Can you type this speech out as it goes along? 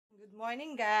Good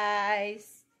morning,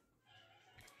 guys!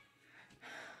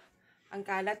 Ang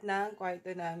kalat ng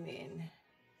kwarto namin.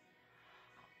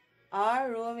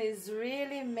 Our room is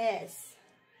really mess.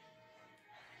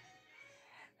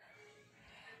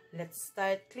 Let's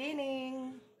start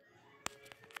cleaning.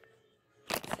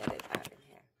 Set it up in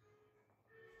here.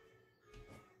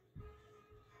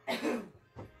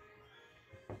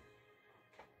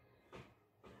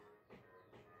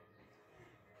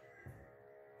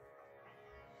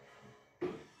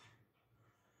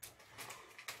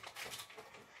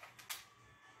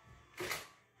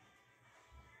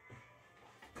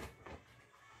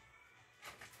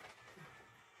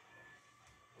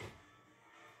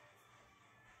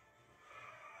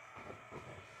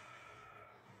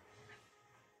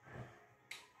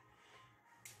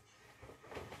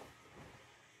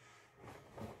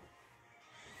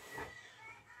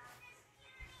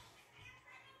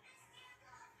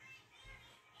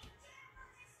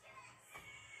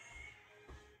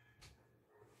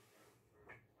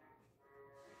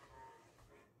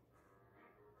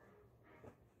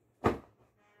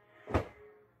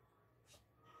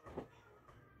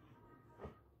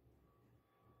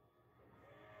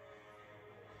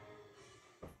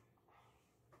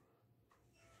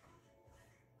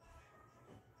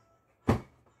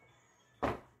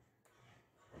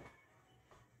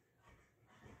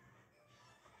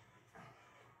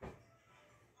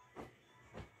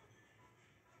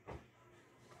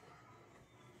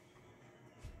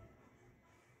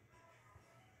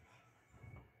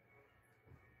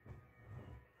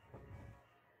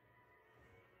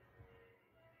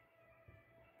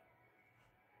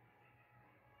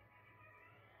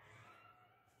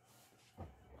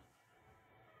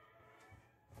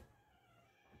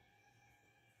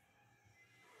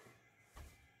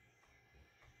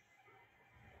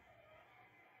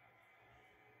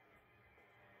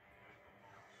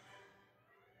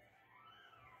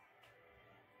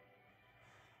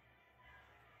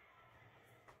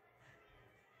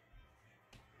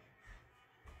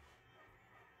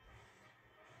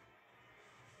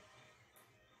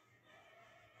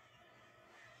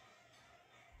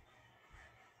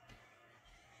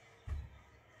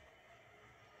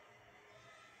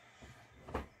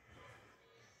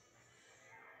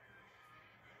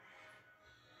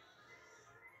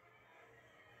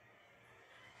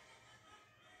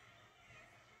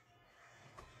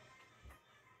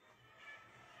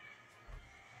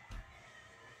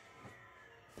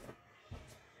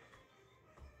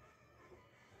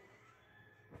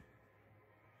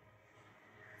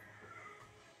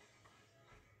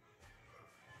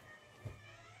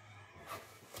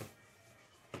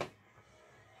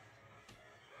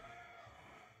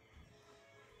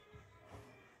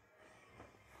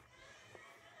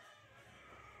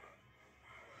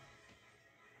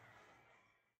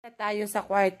 Tayo sa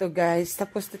kwarto, guys.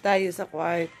 Tapos na tayo sa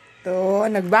kwarto.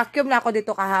 Nag-vacuum na ako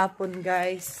dito kahapon,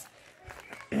 guys.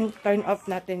 Turn off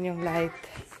natin yung light.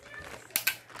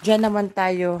 Diyan naman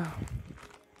tayo.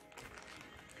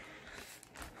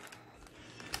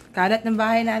 Kalat ng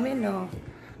bahay namin, no?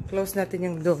 Close natin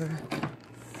yung door.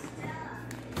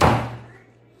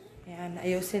 Ayan,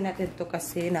 ayusin natin to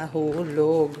kasi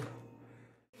nahulog.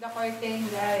 The curtain,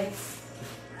 guys.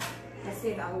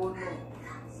 Kasi nahulog.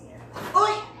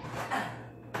 Uy!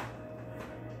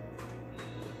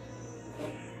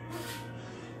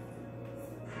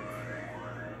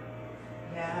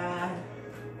 Yan.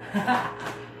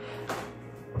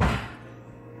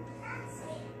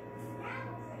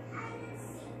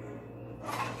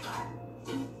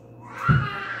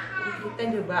 Kita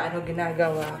nyo ba ano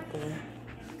ginagawa ko?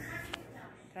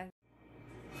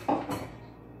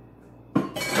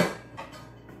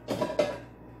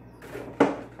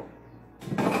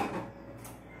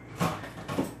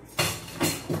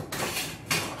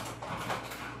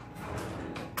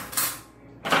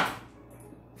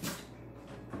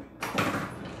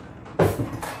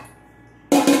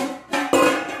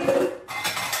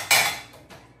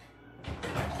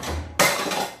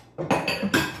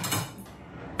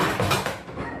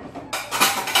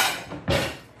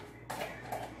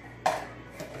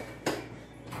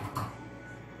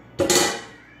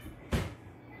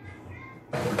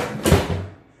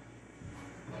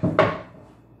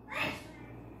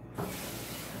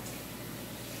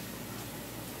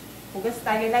 Hugas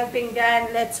tayo ng pinggan.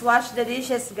 Let's wash the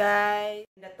dishes, guys.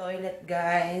 The toilet,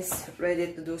 guys.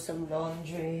 Ready to do some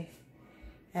laundry.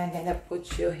 I'm gonna put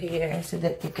you here so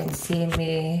that you can see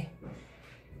me.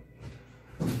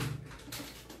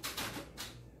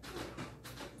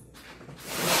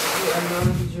 Let's do a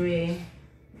laundry.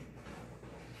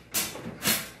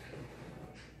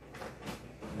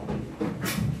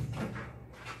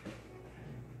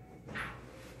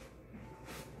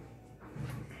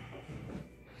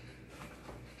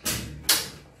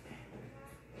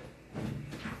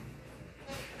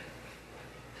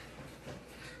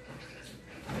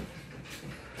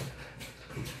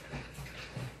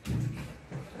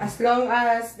 As long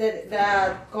as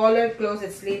the colored clothes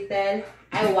is little,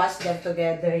 I wash them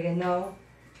together, you know.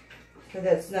 So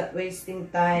that's not wasting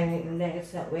time, and then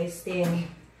it's not wasting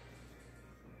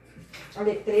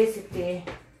electricity.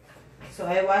 So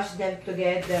I wash them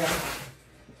together.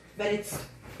 But it's,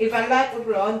 if a lot of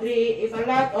laundry, if a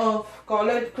lot of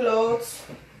colored clothes,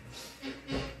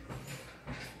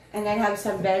 and I have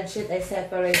some bed sheet, I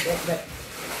separate it, but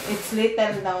it's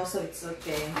little now, so it's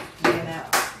okay. I'm gonna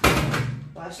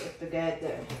wash it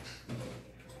together.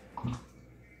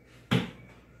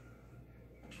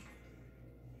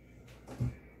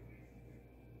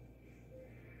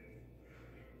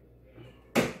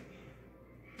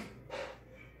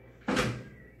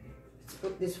 Let's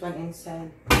put this one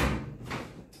inside.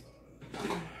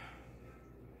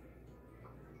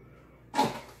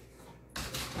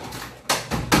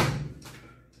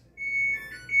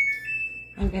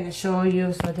 I'm gonna show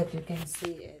you so that you can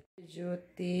see it.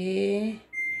 Duty.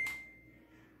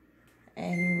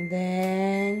 And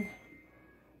then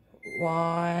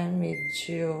one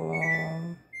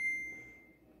medium.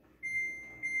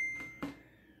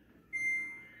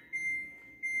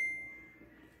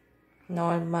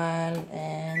 Normal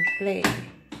and plain.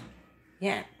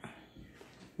 Yeah.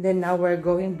 Then now we're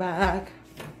going back.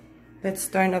 Let's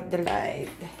turn up the light.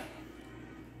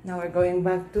 Now we're going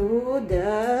back to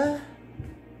the...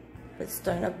 Let's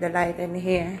turn up the light in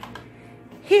here.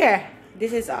 Here,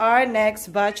 this is our next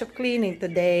batch of cleaning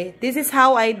today. This is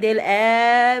how I deal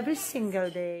every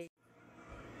single day.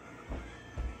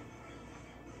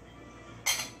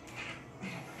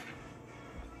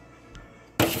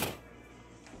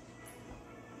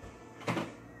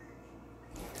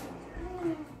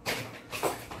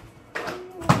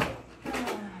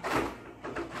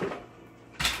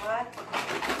 What?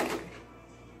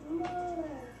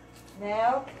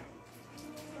 Milk.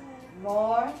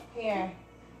 More here.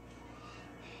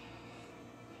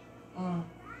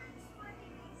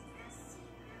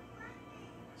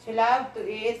 She loves to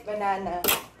eat banana.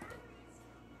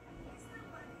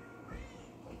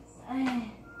 Ay.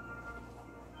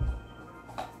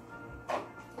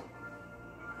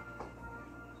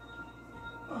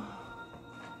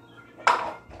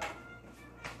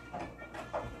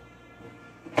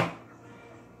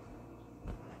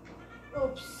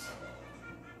 Oops.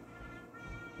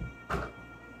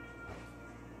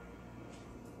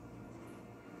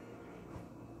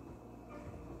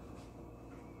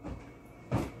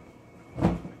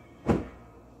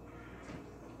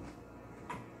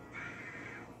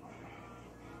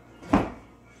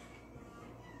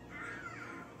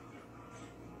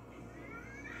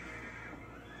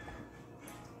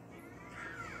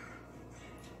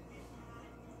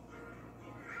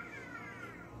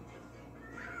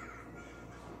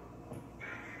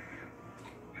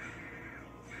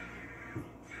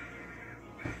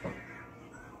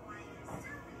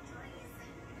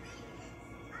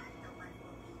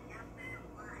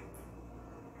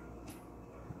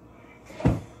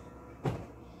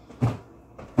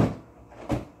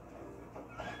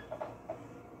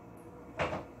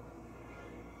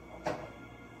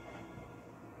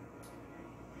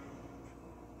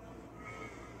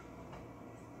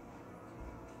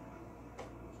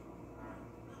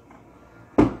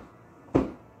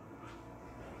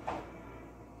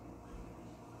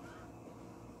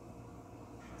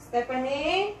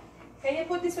 Stephanie, can you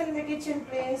put this one in the kitchen,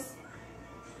 please?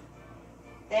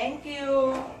 Thank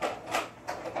you.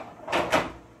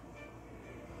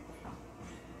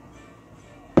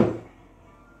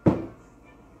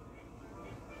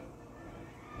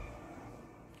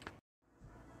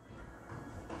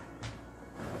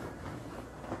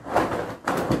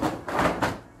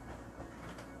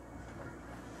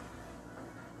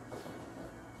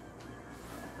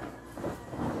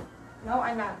 No,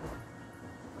 I'm not.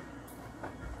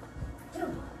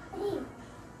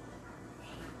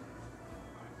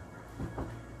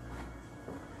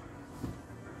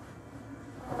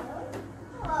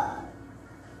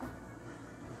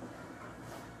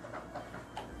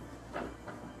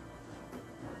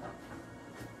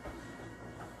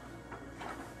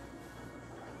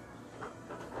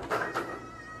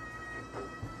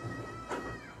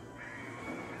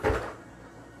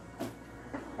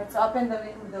 Let's open the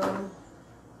window.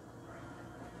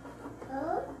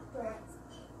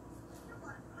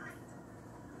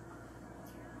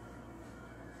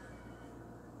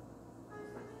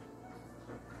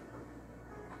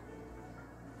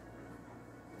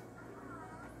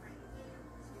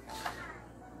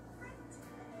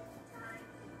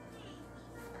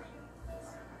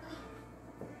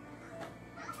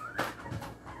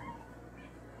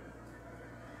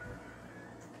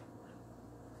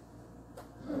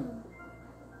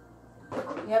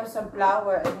 We have some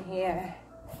flour in here.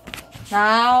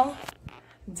 Now,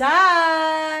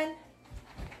 done!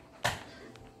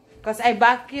 Because I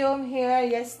vacuumed here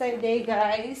yesterday,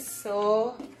 guys.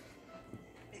 So,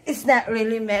 it's not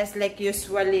really mess like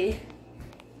usually.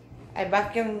 I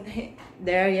vacuumed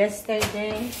there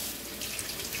yesterday.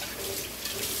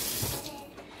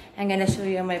 I'm gonna show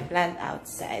you my plant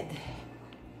outside.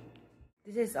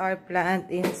 This is our plant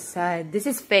inside. This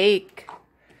is fake.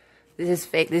 This is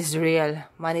fake. This is real.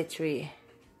 Money tree.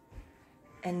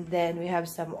 And then we have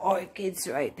some orchids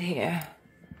right here.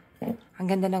 Ang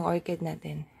ganda ng orchid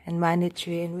natin. And money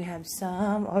tree. And we have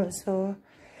some also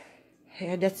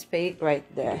here. That's fake right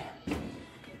there.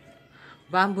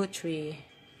 Bamboo tree.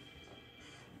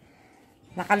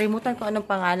 Nakalimutan ko anong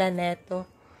pangalan nito.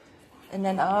 And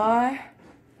then our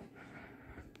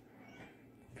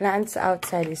plants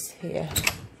outside is here.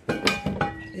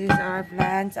 These are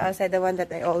plants outside, the one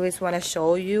that I always want to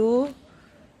show you.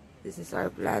 This is our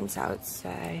plants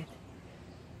outside.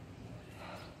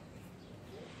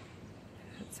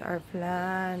 That's our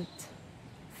plant.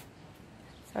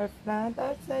 It's our plant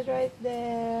outside right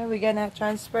there. We're gonna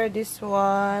transfer this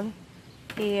one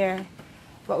here.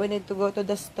 But we need to go to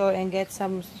the store and get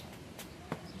some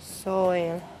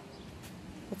soil.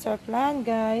 That's our plant,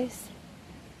 guys.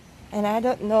 And I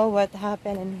don't know what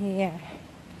happened in here.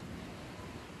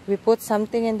 We put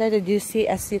something in there. Did you see?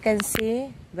 As you can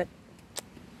see, but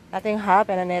nothing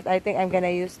happened on it. I think I'm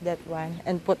gonna use that one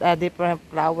and put a different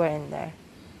flower in there.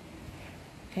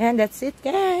 And that's it,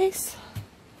 guys.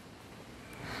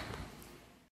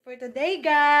 For today,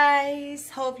 guys.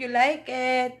 Hope you like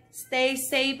it. Stay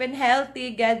safe and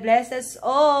healthy. God bless us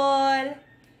all.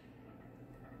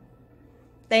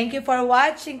 Thank you for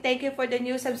watching. Thank you for the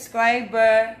new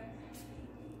subscriber.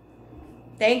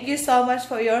 Thank you so much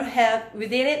for your help. We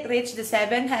didn't reach the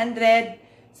 700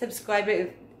 subscribers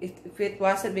if it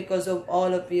wasn't because of all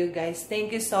of you guys.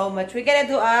 Thank you so much. We're gonna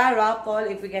do a raffle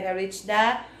if we're gonna reach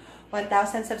the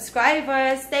 1,000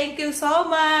 subscribers. Thank you so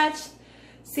much.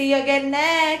 See you again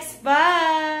next.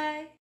 Bye.